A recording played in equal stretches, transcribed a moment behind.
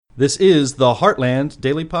This is the Heartland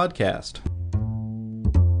Daily Podcast.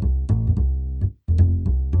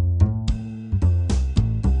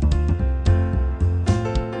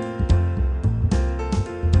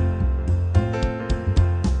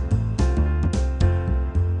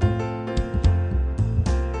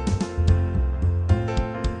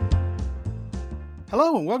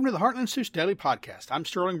 Hello and welcome to the Heartland Institute's Daily Podcast. I'm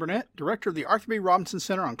Sterling Burnett, Director of the Arthur B. Robinson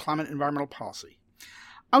Center on Climate and Environmental Policy.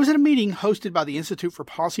 I was at a meeting hosted by the Institute for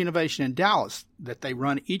Policy Innovation in Dallas that they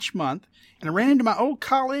run each month, and I ran into my old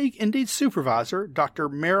colleague, indeed supervisor, Dr.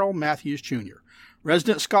 Merrill Mathews, Jr.,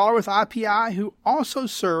 resident scholar with IPI who also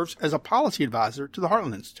serves as a policy advisor to the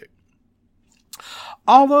Heartland Institute.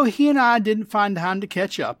 Although he and I didn't find time to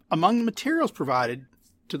catch up, among the materials provided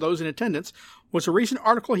to those in attendance was a recent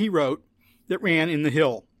article he wrote that ran in The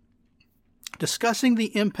Hill, discussing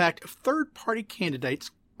the impact of third-party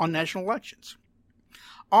candidates on national elections.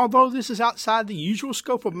 Although this is outside the usual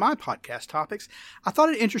scope of my podcast topics, I thought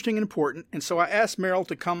it interesting and important, and so I asked Merrill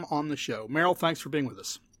to come on the show. Merrill, thanks for being with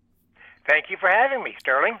us. Thank you for having me,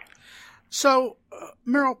 Sterling. So,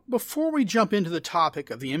 Merrill, before we jump into the topic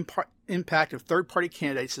of the impact of third-party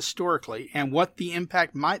candidates historically and what the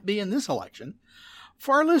impact might be in this election,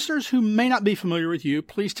 for our listeners who may not be familiar with you,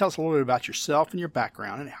 please tell us a little bit about yourself and your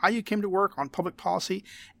background and how you came to work on public policy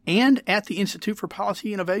and at the Institute for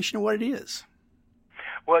Policy Innovation and what it is.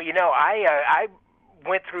 Well, I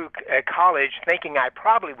went through college thinking I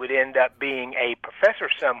probably would end up being a professor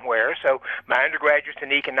somewhere. So my undergraduate's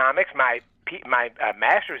in economics, my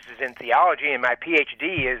master's is in theology, and my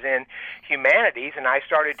PhD is in humanities. And I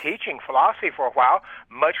started teaching philosophy for a while,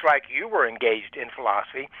 much like you were engaged in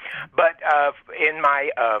philosophy. But in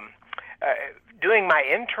my doing my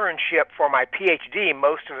internship for my PhD,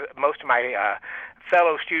 most of my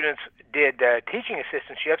fellow students did teaching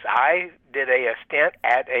assistantships. I did a stint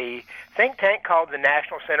at a think tank called the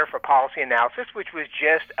National Center for Policy Analysis, which was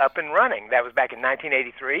just up and running. That was back in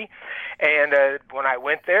 1983. And when I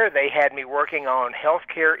went there, they had me working on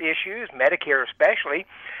healthcare issues, Medicare especially.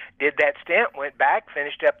 Did that stint, went back,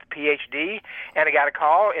 finished up the PhD, and I got a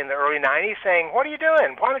call in the early 90s saying, "What are you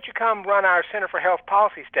doing? Why don't you come run our Center for Health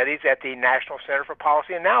Policy Studies at the National Center for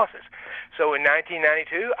Policy Analysis?" So in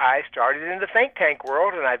 1992, I started in the think tank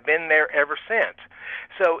world, and I've been there ever since.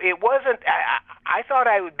 So it wasn't, I thought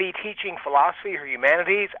I would be teaching philosophy or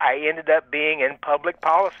humanities. I ended up being in public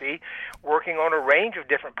policy, working on a range of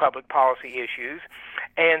different public policy issues.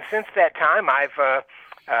 And since that time, I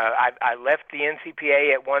left the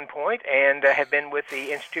NCPA at one point and have been with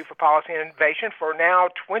the Institute for Policy Innovation for now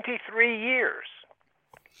 23 years.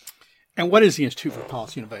 And what is the Institute for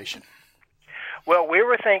Policy Innovation? Well, we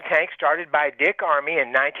were a think tank started by Dick Armey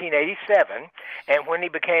in 1987, and when he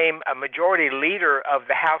became a majority leader of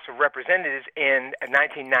the House of Representatives in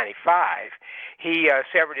 1995, he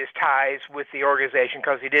severed his ties with the organization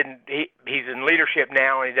because he's in leadership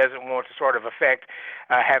now, and he doesn't want to sort of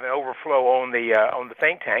have an overflow on the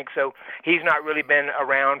think tank. So he's not really been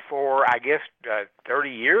around for, I guess, 30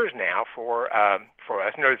 years now for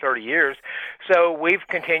us, nearly 30 years. So we've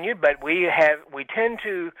continued, but we've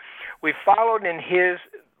followed in his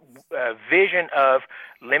vision of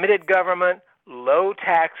limited government, low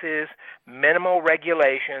taxes, minimal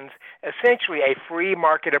regulations, essentially a free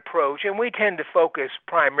market approach, and we tend to focus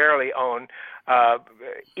primarily on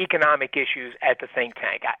economic issues at the think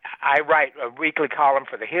tank. I write a weekly column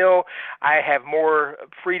for The Hill. I have more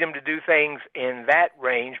freedom to do things in that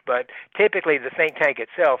range, but typically the think tank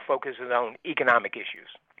itself focuses on economic issues.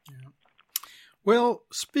 Yeah. Well,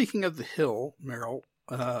 speaking of The Hill, Merrill,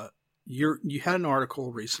 you had an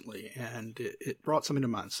article recently, and it brought something to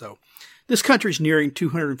mind. So this country's nearing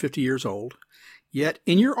 250 years old, yet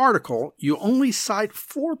in your article, you only cite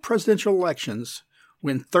 4 presidential elections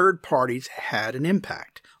when third parties had an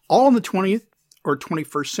impact, all in the 20th or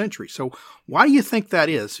 21st century. So why do you think that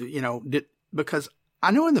is? Because I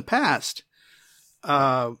know in the past,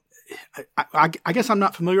 I guess I'm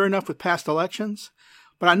not familiar enough with past elections,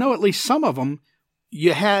 but I know at least some of them,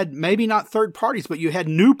 you had maybe not third parties, but you had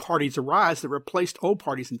new parties arise that replaced old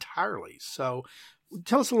parties entirely. So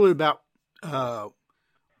tell us a little bit about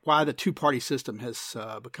why the two-party system has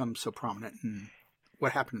become so prominent and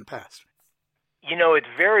what happened in the past. It's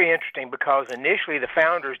very interesting because initially the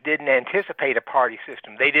founders didn't anticipate a party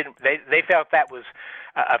system. They felt that was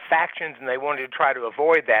factions, and they wanted to try to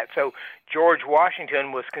avoid that. So George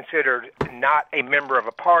Washington was considered not a member of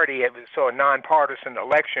a party. It was a nonpartisan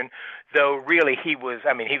election though really he was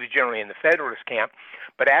generally in the Federalist camp.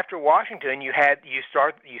 But after Washington, you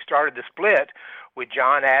started the split with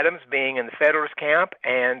John Adams being in the Federalist camp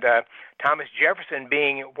and Thomas Jefferson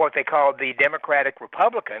being what they called the Democratic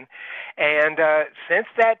Republican. And since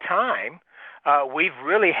that time, we've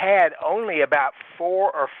really had only about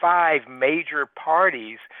 4 or 5 major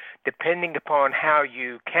parties, depending upon how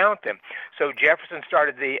you count them. So Jefferson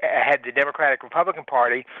had the Democratic Republican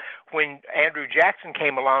Party. When Andrew Jackson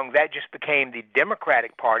came along, that just became the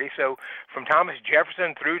Democratic Party. So from Thomas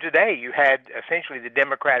Jefferson through today, you had essentially the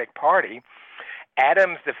Democratic Party.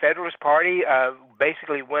 Adams, the Federalist Party,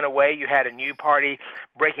 basically went away. You had a new party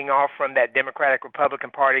breaking off from that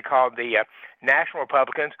Democratic-Republican Party called the National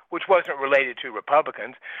Republicans, which wasn't related to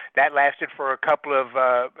Republicans. That lasted for a couple of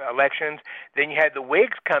elections. Then you had the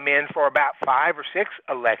Whigs come in for about 5 or 6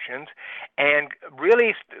 elections. And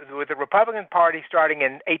really, with the Republican Party starting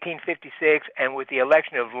in 1856 and with the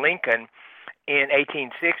election of Lincoln in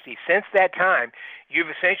 1860, since that time, you've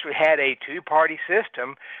essentially had a two-party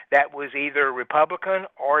system that was either Republican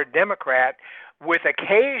or Democrat, with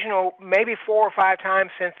occasional, maybe 4 or 5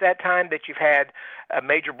 times since that time that you've had a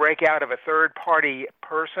major breakout of a third-party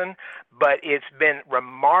person, but it's been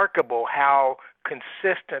remarkable how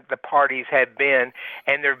consistent the parties have been,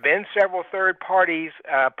 and there have been several third parties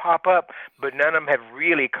pop up, but none of them have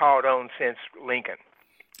really caught on since Lincoln.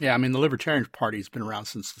 Yeah, I mean, the Libertarian Party has been around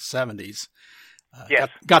since the 70s. Yes.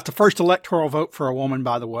 Got the first electoral vote for a woman,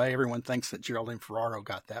 by the way. Everyone thinks that Geraldine Ferraro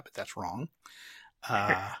got that, but that's wrong.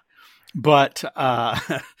 But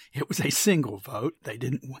it was a single vote. They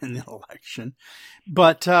didn't win the election.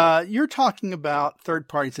 But you're talking about third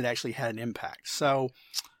parties that actually had an impact. So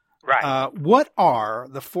right. What are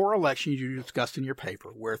the 4 elections you discussed in your paper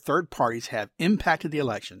where third parties have impacted the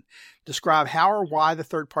election? Describe how or why the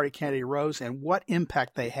third party candidate rose and what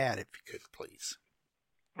impact they had, if you could, please.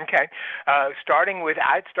 Okay. I'd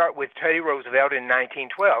start with Teddy Roosevelt in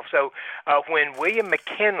 1912. So when William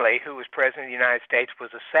McKinley, who was President of the United States, was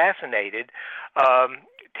assassinated,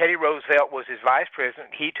 Teddy Roosevelt was his vice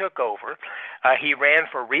president. He took over. He ran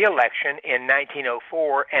for re-election in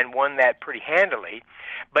 1904 and won that pretty handily.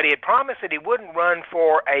 But he had promised that he wouldn't run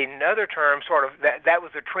for another term, sort of. That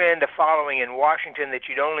was a trend of following in Washington, that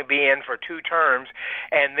you'd only be in for 2 terms,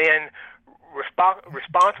 and then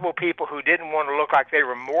responsible people who didn't want to look like they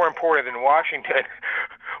were more important than Washington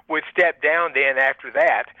would step down then after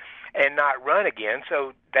that and not run again.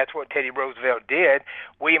 So that's what Teddy Roosevelt did.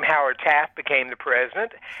 William Howard Taft became the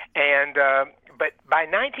president, and but by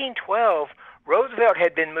 1912, Roosevelt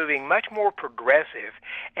had been moving much more progressive,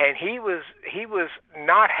 and he was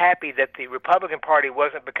not happy that the Republican Party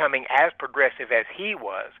wasn't becoming as progressive as he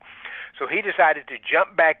was. So he decided to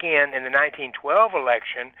jump back in the 1912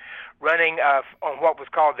 election, running on what was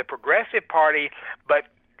called the Progressive Party, but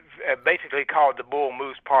basically called the Bull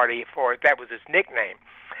Moose Party. That was his nickname.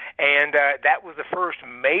 And that was the first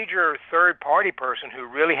major third-party person who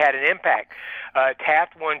really had an impact.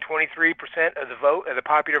 Taft won 23% of the vote, of the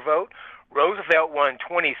popular vote. Roosevelt won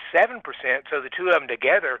 27%, so the two of them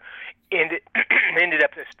together ended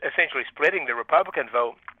up essentially splitting the Republican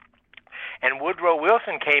vote. And Woodrow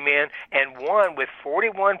Wilson came in and won with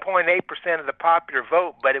 41.8% of the popular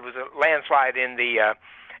vote, but it was a landslide in the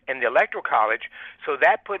Electoral College. So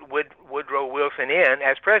that put Woodrow Wilson in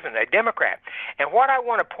as president, a Democrat. And what I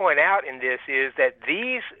want to point out in this is that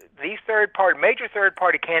these major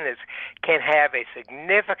third-party candidates can have a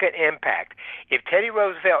significant impact. If Teddy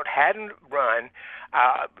Roosevelt hadn't run,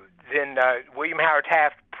 then William Howard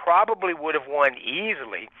Taft probably would have won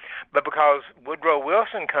easily, but because Woodrow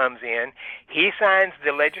Wilson comes in, he signs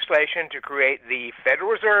the legislation to create the Federal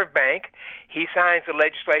Reserve Bank. He signs the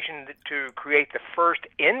legislation to create the first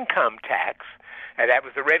income tax. That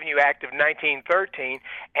was the Revenue Act of 1913,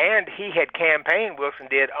 and he had campaigned, Wilson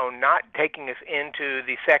did, on not taking us into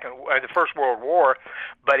the First World War,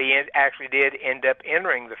 but he actually did end up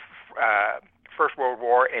entering the First World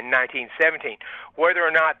War in 1917. Whether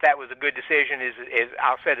or not that was a good decision is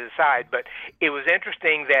I'll set it aside, but it was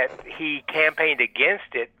interesting that he campaigned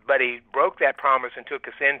against it, but he broke that promise and took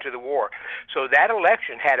us into the war. So that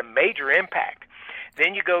election had a major impact.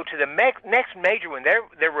 Then you go to the next major one.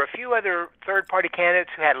 There were a few other third-party candidates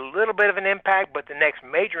who had a little bit of an impact, but the next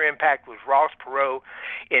major impact was Ross Perot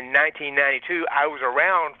in 1992. I was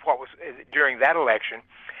around during that election.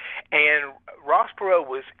 And Ross Perot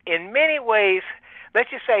was, in many ways, let's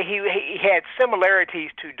just say he had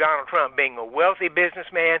similarities to Donald Trump, being a wealthy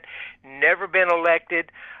businessman, never been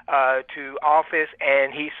elected to office,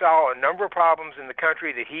 and he saw a number of problems in the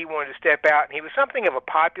country that he wanted to step out. And he was something of a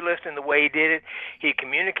populist in the way he did it. He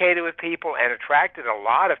communicated with people and attracted a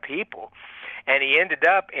lot of people. and he ended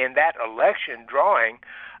up in that election drawing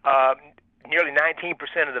nearly 19%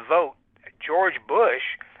 of the vote. George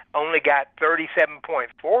Bush only got 37.4%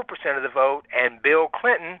 of the vote, and Bill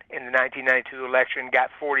Clinton in the 1992 election got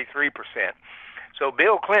 43%. So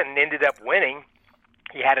Bill Clinton ended up winning.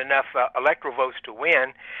 He had enough electoral votes to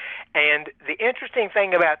win. And the interesting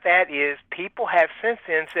thing about that is people have since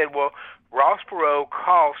then said, well, Ross Perot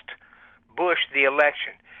cost Bush the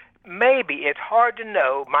election. Maybe. It's hard to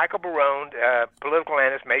know. Michael Barone, political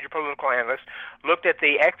analyst, major political analyst, looked at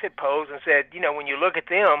the exit polls and said, when you look at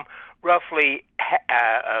them, roughly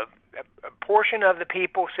a portion of the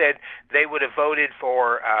people said they would have voted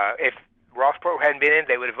for, if Ross Perot hadn't been in,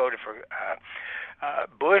 they would have voted for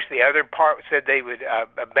Bush. The other part said they would,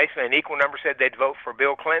 basically an equal number said they'd vote for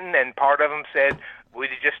Bill Clinton, and part of them said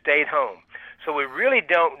we'd have just stayed home. So we really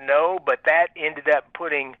don't know, but that ended up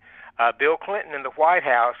putting Bill Clinton in the White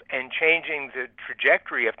House and changing the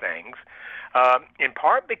trajectory of things, in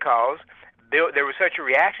part because there was such a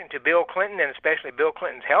reaction to Bill Clinton, and especially Bill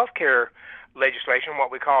Clinton's health care legislation,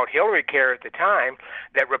 what we called Hillary Care at the time,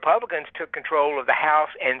 that Republicans took control of the House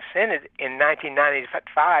and Senate in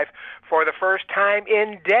 1995 for the first time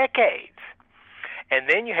in decades. And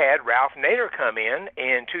then you had Ralph Nader come in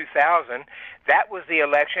 2000. That was the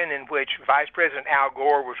election in which Vice President Al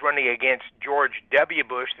Gore was running against George W.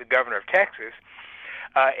 Bush, the governor of Texas.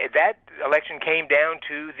 That election came down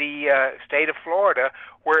to the state of Florida,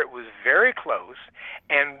 where it was very close.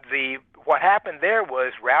 And what happened there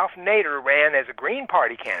was Ralph Nader ran as a Green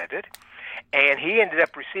Party candidate, and he ended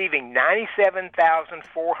up receiving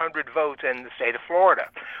 97,400 votes in the state of Florida.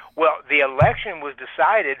 Well, the election was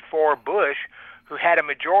decided for Bush, who had a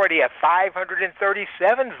majority of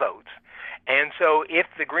 537 votes. And so if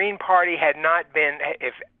the Green Party had not been,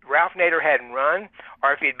 if Ralph Nader hadn't run,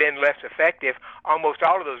 or if he'd been less effective, almost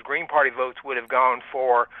all of those Green Party votes would have gone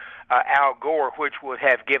for Al Gore, which would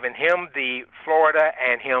have given him the Florida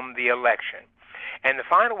and him the election. And the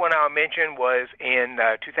final one I'll mention was in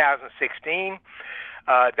 2016.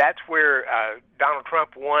 That's where Donald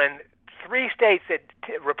Trump won 3 states that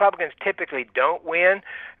Republicans typically don't win.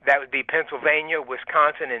 That would be Pennsylvania,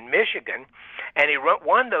 Wisconsin, and Michigan. And he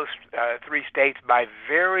won those 3 states by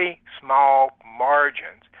very small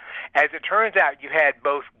margins. As it turns out, you had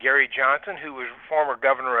both Gary Johnson, who was former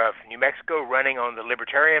governor of New Mexico, running on the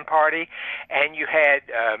Libertarian Party, and you had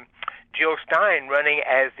Jill Stein running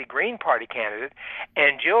as the Green Party candidate.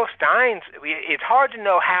 And Jill Stein's, it's hard to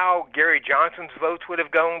know how Gary Johnson's votes would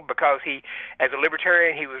have gone, because he, as a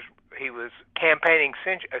Libertarian, he was campaigning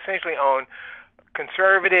essentially on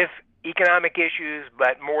conservative economic issues,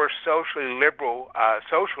 but more socially liberal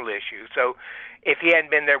social issues. So if he hadn't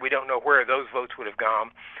been there, we don't know where those votes would have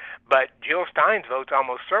gone. But Jill Stein's votes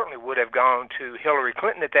almost certainly would have gone to Hillary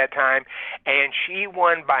Clinton at that time, and she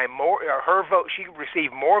won by more. Her vote, she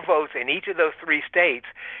received more votes in each of those 3 states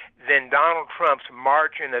than Donald Trump's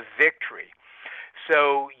margin of victory.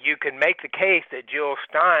 So you can make the case that Jill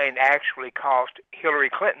Stein actually cost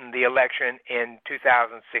Hillary Clinton the election in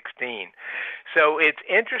 2016. So it's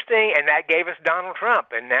interesting, and that gave us Donald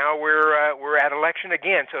Trump, and now we're at election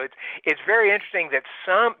again. So it's very interesting that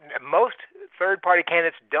most third-party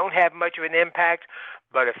candidates don't have much of an impact,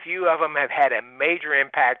 but a few of them have had a major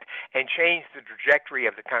impact and changed the trajectory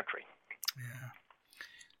of the country. Yeah.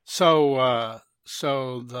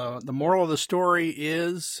 So the moral of the story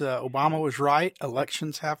is Obama was right.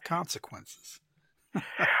 Elections have consequences.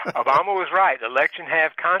 Obama was right. Elections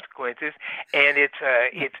have consequences, and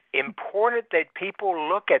it's important that people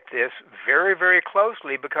look at this very, very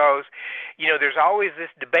closely, because there's always this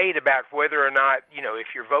debate about whether or not if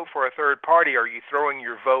you vote for a third party, are you throwing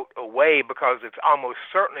your vote away because it's almost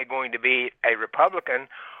certainly going to be a Republican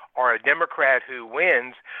or a Democrat who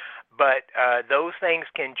wins. But those things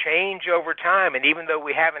can change over time, and even though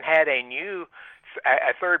we haven't had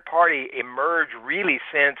a third party emerge really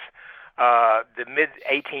since the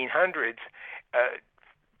mid-1800s,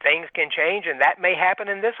 things can change, and that may happen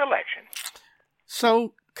in this election.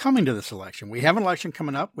 So, coming to this election, we have an election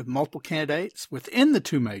coming up with multiple candidates within the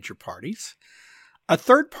 2 major parties, a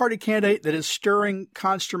third party candidate that is stirring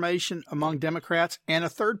consternation among Democrats, and a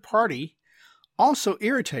third party also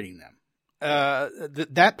irritating them.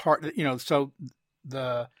 That part, so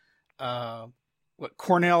the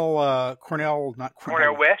Cornell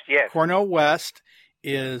West, yes. Cornell West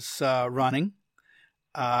is running,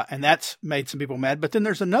 and that's made some people mad. But then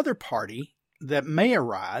there's another party that may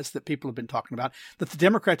arise that people have been talking about, that the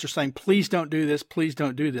Democrats are saying, please don't do this, please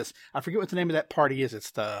don't do this. I forget what the name of that party is. It's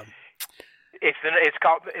called.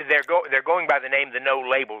 They're going by the name the No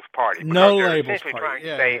Labels Party. No Labels essentially Party.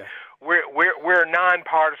 Trying to say, we're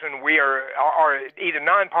nonpartisan. We are either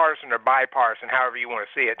nonpartisan or bipartisan, however you want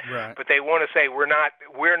to see it. Right. But they want to say we're not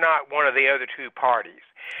one of the other two parties.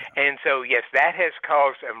 And so, yes, that has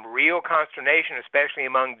caused some real consternation, especially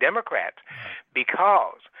among Democrats,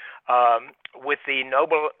 because with the No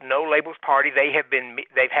Labels Party,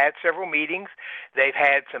 they've had several meetings. They've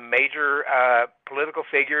had some major political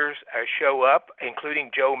figures show up,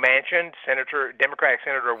 including Joe Manchin, Democratic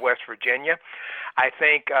senator of West Virginia. I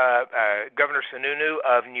think Governor Sununu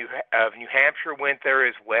of New Hampshire went there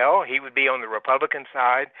as well. He would be on the Republican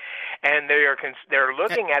side, and they're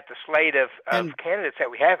looking at the slate of candidates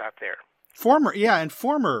that we have out there.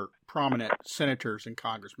 Former prominent senators and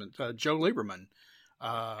congressmen, Joe Lieberman.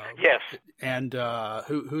 Yes. And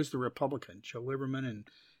who's the Republican? Joe Lieberman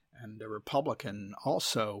and the Republican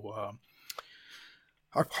also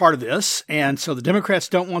are part of this. And so the Democrats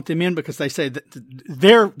don't want them in because they say that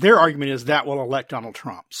their argument is that will elect Donald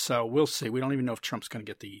Trump. So we'll see. We don't even know if Trump's going to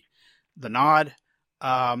get the nod.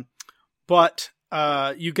 But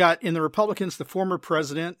you got in the Republicans the former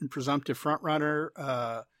president and presumptive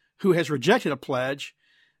frontrunner who has rejected a pledge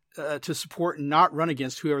to support and not run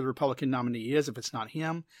against whoever the Republican nominee is if it's not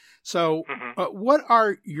him. So what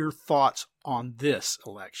are your thoughts on this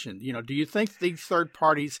election? Do you think these third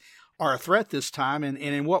parties are a threat this time, and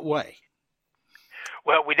in what way?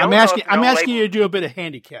 Well, we don't. I'm asking you to do a bit of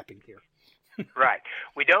handicapping here. Right.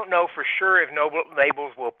 We don't know for sure if No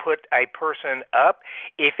Labels will put a person up.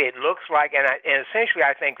 If it looks like, and essentially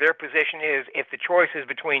I think their position is if the choice is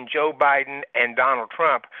between Joe Biden and Donald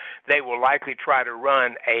Trump, they will likely try to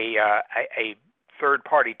run a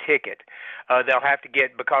third-party ticket. They'll have to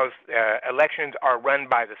because elections are run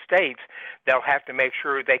by the states, they'll have to make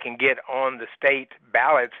sure they can get on the state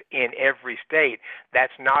ballots in every state.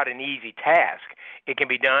 That's not an easy task. It can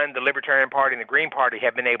be done. The Libertarian Party and the Green Party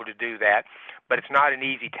have been able to do that, but it's not an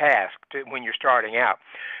easy task when you're starting out.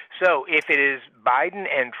 So if it is Biden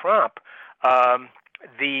and Trump,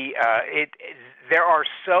 there are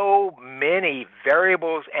so many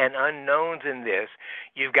variables and unknowns in this.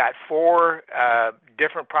 You've got 4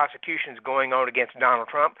 different prosecutions going on against Donald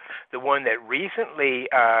Trump. The one that recently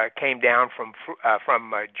came down from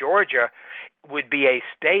Georgia would be a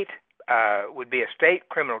state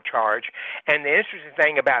criminal charge. And the interesting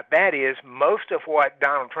thing about that is most of what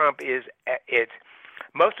Donald Trump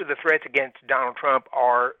most of the threats against Donald Trump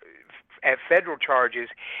are at federal charges.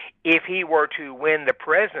 If he were to win the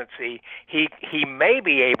presidency, he may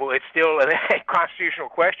be able, it's still a constitutional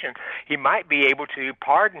question, he might be able to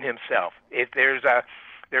pardon himself. If there's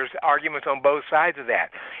arguments on both sides of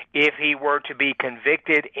that. If he were to be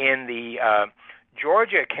convicted in the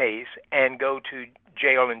Georgia case and go to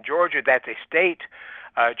jail in Georgia, that's a state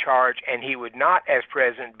charge, and he would not, as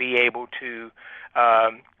president, be able to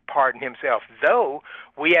pardon himself. Though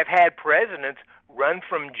we have had presidents run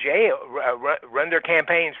from jail, run their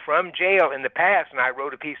campaigns from jail in the past, and I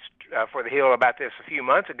wrote a piece for The Hill about this a few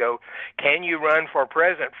months ago. Can you run for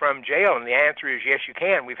president from jail? And the answer is yes, you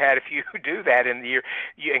can. We've had a few who do that in the year,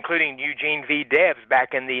 including Eugene V. Debs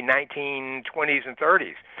back in the 1920s and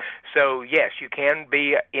 30s. So yes, you can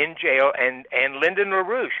be in jail. And Lyndon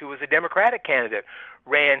LaRouche, who was a Democratic candidate,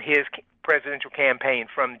 ran his presidential campaign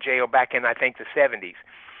from jail back in, I think, the 70s.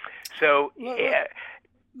 So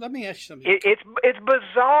let me ask you something. It's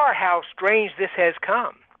bizarre how strange this has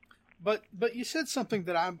come. But you said something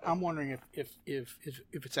that I'm wondering if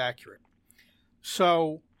it's accurate.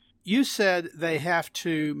 So you said they have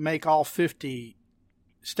to make all 50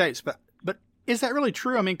 states, but is that really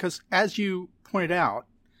true? I mean, because as you pointed out,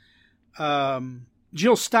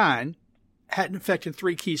 Jill Stein had an effect in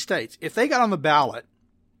 3 key states. If they got on the ballot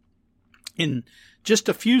in just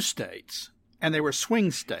a few states and they were swing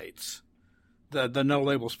states, the No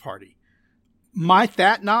Labels Party, might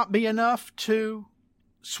that not be enough to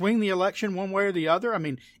swing the election one way or the other? I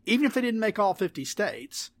mean, even if they didn't make all 50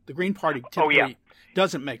 states, the Green Party typically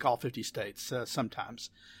doesn't make all 50 states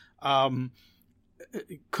sometimes.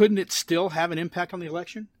 Couldn't it still have an impact on the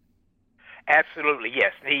election? Absolutely,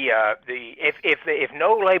 yes. If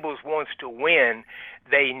No Labels wants to win,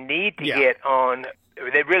 they need to get on.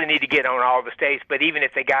 They really need to get on all the states, but even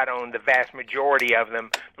if they got on the vast majority of them,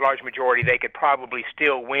 the large majority, they could probably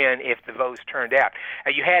still win if the votes turned out.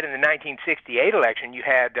 You had in the 1968 election, you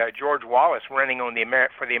had George Wallace running on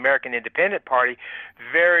for the American Independent Party,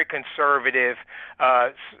 very conservative,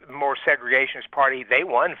 more segregationist party. They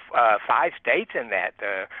won 5 states in that,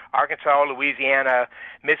 Arkansas, Louisiana,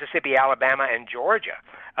 Mississippi, Alabama, and Georgia.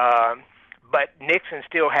 But Nixon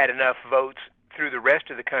still had enough votes through the rest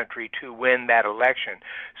of the country to win that election.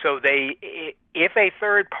 So if a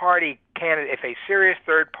third party candidate, if a serious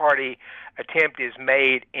third-party attempt is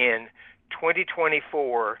made in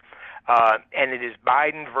 2024, and it is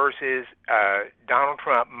Biden versus Donald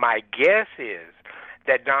Trump, my guess is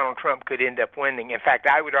that Donald Trump could end up winning. In fact,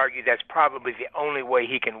 I would argue that's probably the only way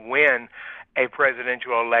he can win a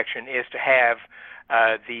presidential election is to have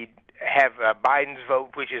Biden's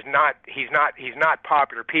vote, which is he's not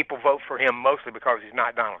popular. People vote for him mostly because he's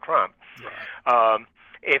not Donald Trump. Right.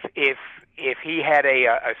 If he had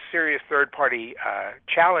a serious third party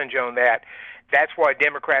challenge on that, that's why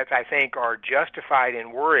Democrats, I think, are justified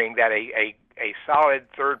in worrying that a solid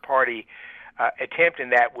third party attempt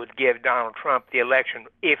in that would give Donald Trump the election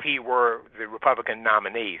if he were the Republican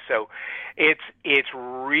nominee. So it's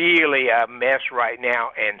really a mess right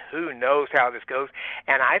now, and who knows how this goes.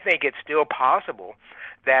 And I think it's still possible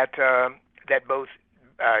that that both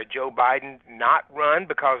Joe Biden not run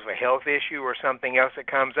because of a health issue or something else that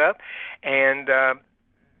comes up, and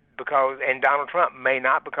Donald Trump may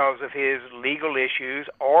not because of his legal issues,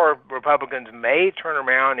 or Republicans may turn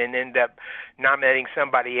around and end up nominating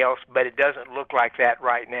somebody else, but it doesn't look like that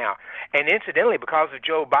right now. And incidentally, because of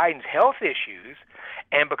Joe Biden's health issues,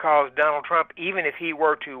 and because Donald Trump, even if he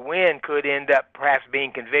were to win, could end up perhaps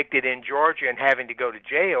being convicted in Georgia and having to go to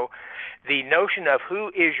jail, the notion of who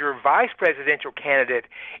is your vice presidential candidate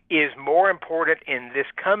is more important in this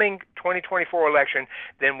coming 2024 election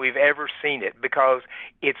than we've ever seen it, because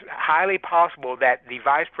it's highly possible that the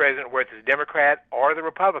vice president, whether it's the Democrat or the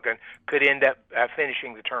Republican, could end up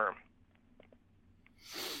finishing the term.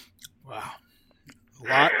 Wow,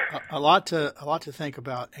 a lot to think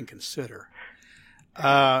about and consider.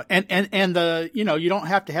 And you don't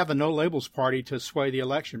have to have the no labels party to sway the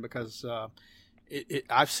election, because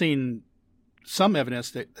I've seen some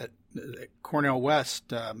evidence that Cornel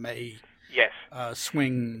West may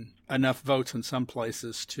swing enough votes in some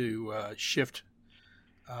places to shift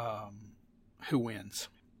who wins.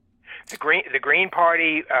 The Green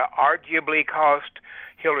Party arguably cost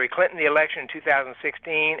Hillary Clinton the election in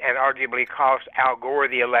 2016, and arguably cost Al Gore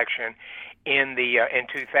the election in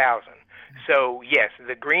 2000. So yes,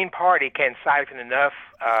 the Green Party can siphon enough,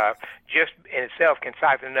 just in itself, can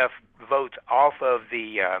siphon enough votes off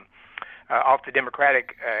the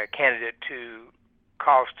Democratic candidate to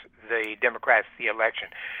cost the Democrats the election.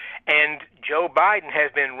 And Joe Biden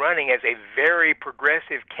has been running as a very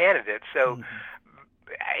progressive candidate, so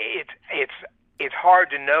it's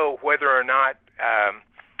hard to know whether or not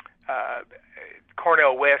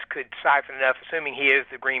Cornel West could siphon enough, assuming he is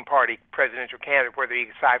the Green Party presidential candidate, whether he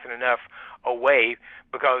could siphon enough away,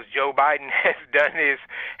 because Joe Biden has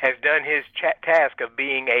done his task of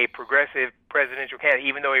being a progressive presidential candidate,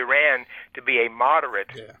 even though he ran to be a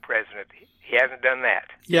moderate president. He hasn't done that.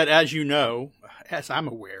 Yet, as you know, as I'm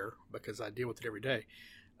aware, because I deal with it every day,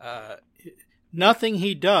 nothing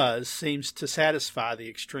he does seems to satisfy the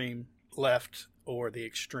extreme left or the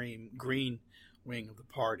extreme green wing of the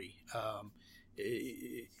party.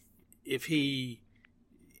 If he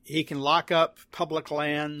can lock up public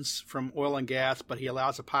lands from oil and gas, but he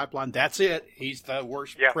allows a pipeline, that's it. He's the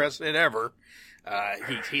worst president ever.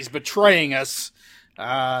 He's betraying us.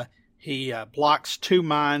 He blocks 2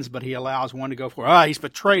 mines, but he allows one to go forward. He's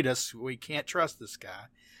betrayed us. We can't trust this guy.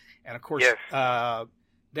 And of course,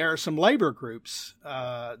 there are some labor groups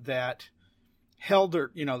that held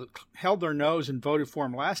their nose and voted for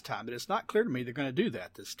him last time, but it's not clear to me they're going to do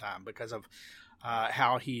that this time because of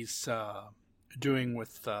how he's doing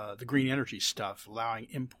with the green energy stuff, allowing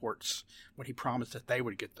imports when he promised that they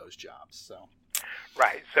would get those jobs. So,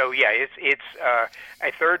 right. So it's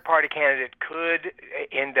a third party candidate could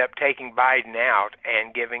end up taking Biden out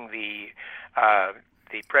and giving the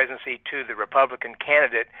presidency to the Republican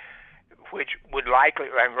candidate, which would likely,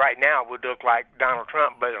 right now, would look like Donald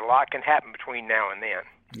Trump, but a lot can happen between now and then.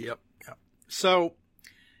 Yep. So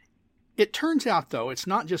it turns out, though, it's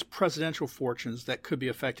not just presidential fortunes that could be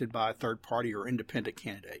affected by a third party or independent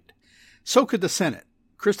candidate. So could the Senate.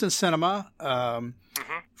 Kristen Sinema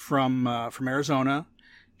from Arizona,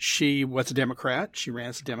 she was a Democrat. She ran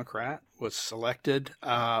as a Democrat, was elected,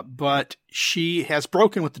 but she has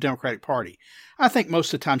broken with the Democratic Party. I think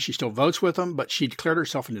most of the time she still votes with them, but she declared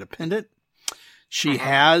herself an independent. She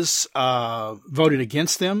has voted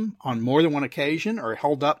against them on more than one occasion or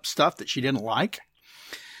held up stuff that she didn't like.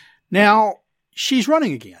 Now, she's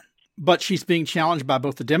running again, but she's being challenged by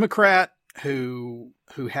both the Democrat who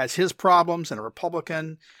has his problems and a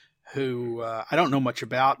Republican who I don't know much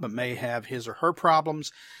about, but may have his or her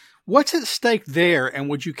problems. What's at stake there, and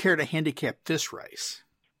would you care to handicap this race?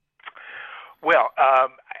 Well,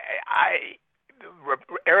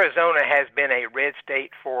 Arizona has been a red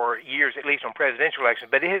state for years, at least on presidential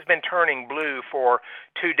elections, but it has been turning blue for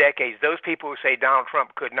 2 decades. Those people who say Donald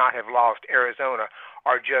Trump could not have lost Arizona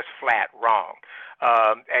are just flat wrong.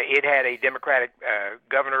 It had a Democratic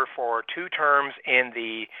governor for 2 terms in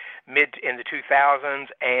the 2000s,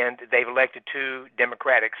 and they've elected 2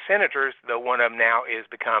 Democratic senators, though one of them now is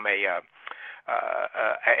become an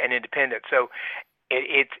independent. So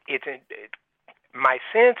my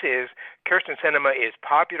sense is Kyrsten Sinema is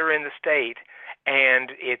popular in the state,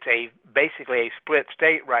 and it's basically a split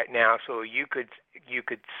state right now. So you could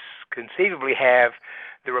conceivably have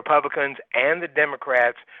the Republicans and the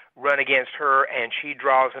Democrats run against her, and she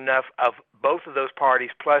draws enough of both of those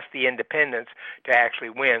parties plus the independents to actually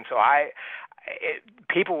win. So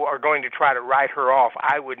people are going to try to write her off.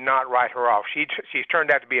 I would not write her off. She's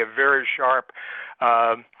turned out to be a very sharp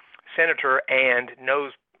senator and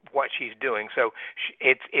knows what she's doing. So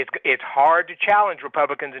it's hard to challenge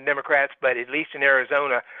Republicans and Democrats, but at least in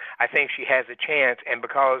Arizona, I think she has a chance. And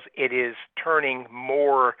because it is turning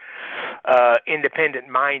more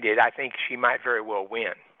independent-minded, I think she might very well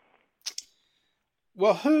win.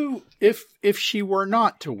 Well, if she were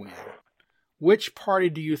not to win, which party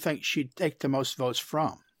do you think she'd take the most votes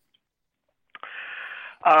from?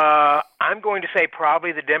 I'm going to say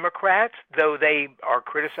probably the Democrats, though they are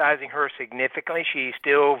criticizing her significantly. She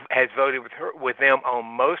still has voted with them on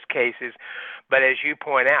most cases, but as you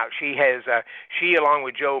point out, she along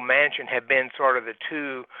with Joe Manchin have been sort of the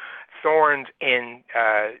 2 thorns in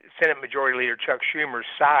Senate Majority Leader Chuck Schumer's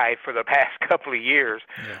side for the past couple of years,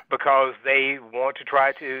 because they want to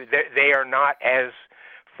try to. They are not as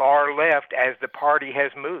far left as the party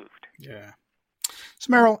has moved. Yeah. So,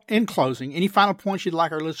 Merrill, in closing, any final points you'd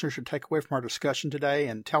like our listeners to take away from our discussion today,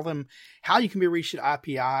 and tell them how you can be reached at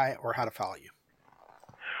IPI or how to follow you?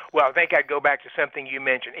 Well, I think I'd go back to something you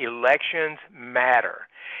mentioned. Elections matter,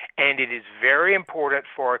 and it is very important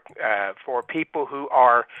for people who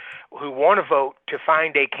want to vote to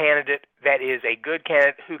find a candidate that is a good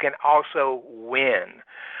candidate who can also win.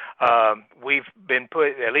 We've been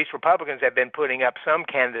at least Republicans have been putting up some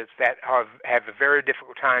candidates that have a very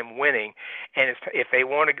difficult time winning, and if they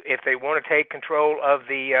want to take control of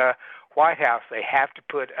the White House, they have to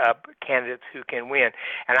put up candidates who can win.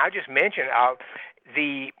 And I just mentioned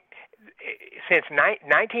since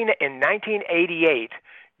 1988.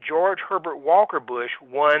 George Herbert Walker Bush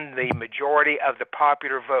won the majority of the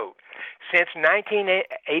popular vote. Since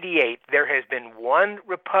 1988, there has been one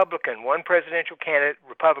presidential candidate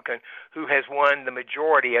Republican, who has won the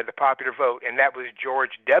majority of the popular vote, and that was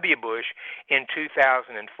George W. Bush in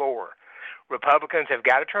 2004. Republicans have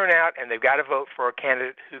got to turn out, and they've got to vote for a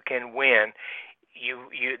candidate who can win.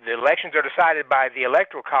 The elections are decided by the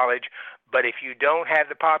Electoral College, but if you don't have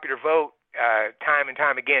the popular vote, time and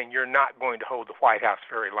time again, you're not going to hold the White House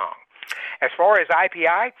very long. As far as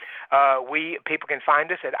IPI, people can find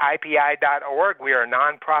us at IPI.org. We are a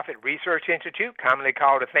nonprofit research institute, commonly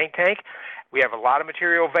called a think tank. We have a lot of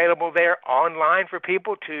material available there online for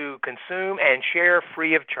people to consume and share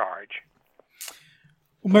free of charge.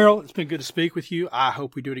 Well, Merrill, it's been good to speak with you. I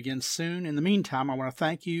hope we do it again soon. In the meantime, I want to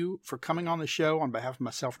thank you for coming on the show on behalf of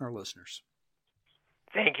myself and our listeners.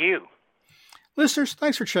 Thank you. Listeners,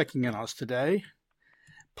 thanks for checking in on us today.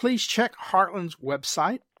 Please check Heartland's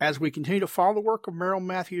website as we continue to follow the work of Merrill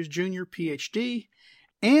Mathews, Jr., Ph.D.,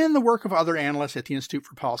 and the work of other analysts at the Institute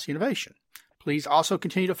for Policy Innovation. Please also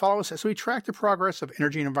continue to follow us as we track the progress of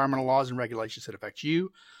energy and environmental laws and regulations that affect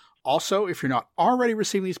you. Also, if you're not already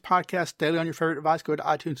receiving these podcasts daily on your favorite device, go to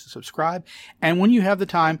iTunes and subscribe. And when you have the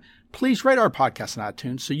time, please rate our podcast on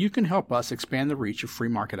iTunes so you can help us expand the reach of free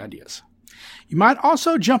market ideas. You might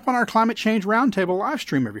also jump on our Climate Change Roundtable live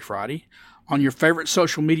stream every Friday on your favorite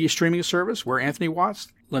social media streaming service, where Anthony Watts,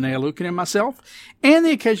 Linnea Lucan, and myself, and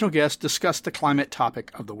the occasional guest discuss the climate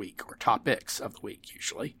topic of the week, or topics of the week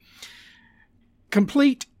usually,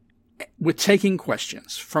 complete with taking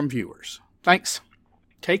questions from viewers. Thanks,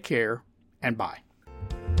 take care, and bye.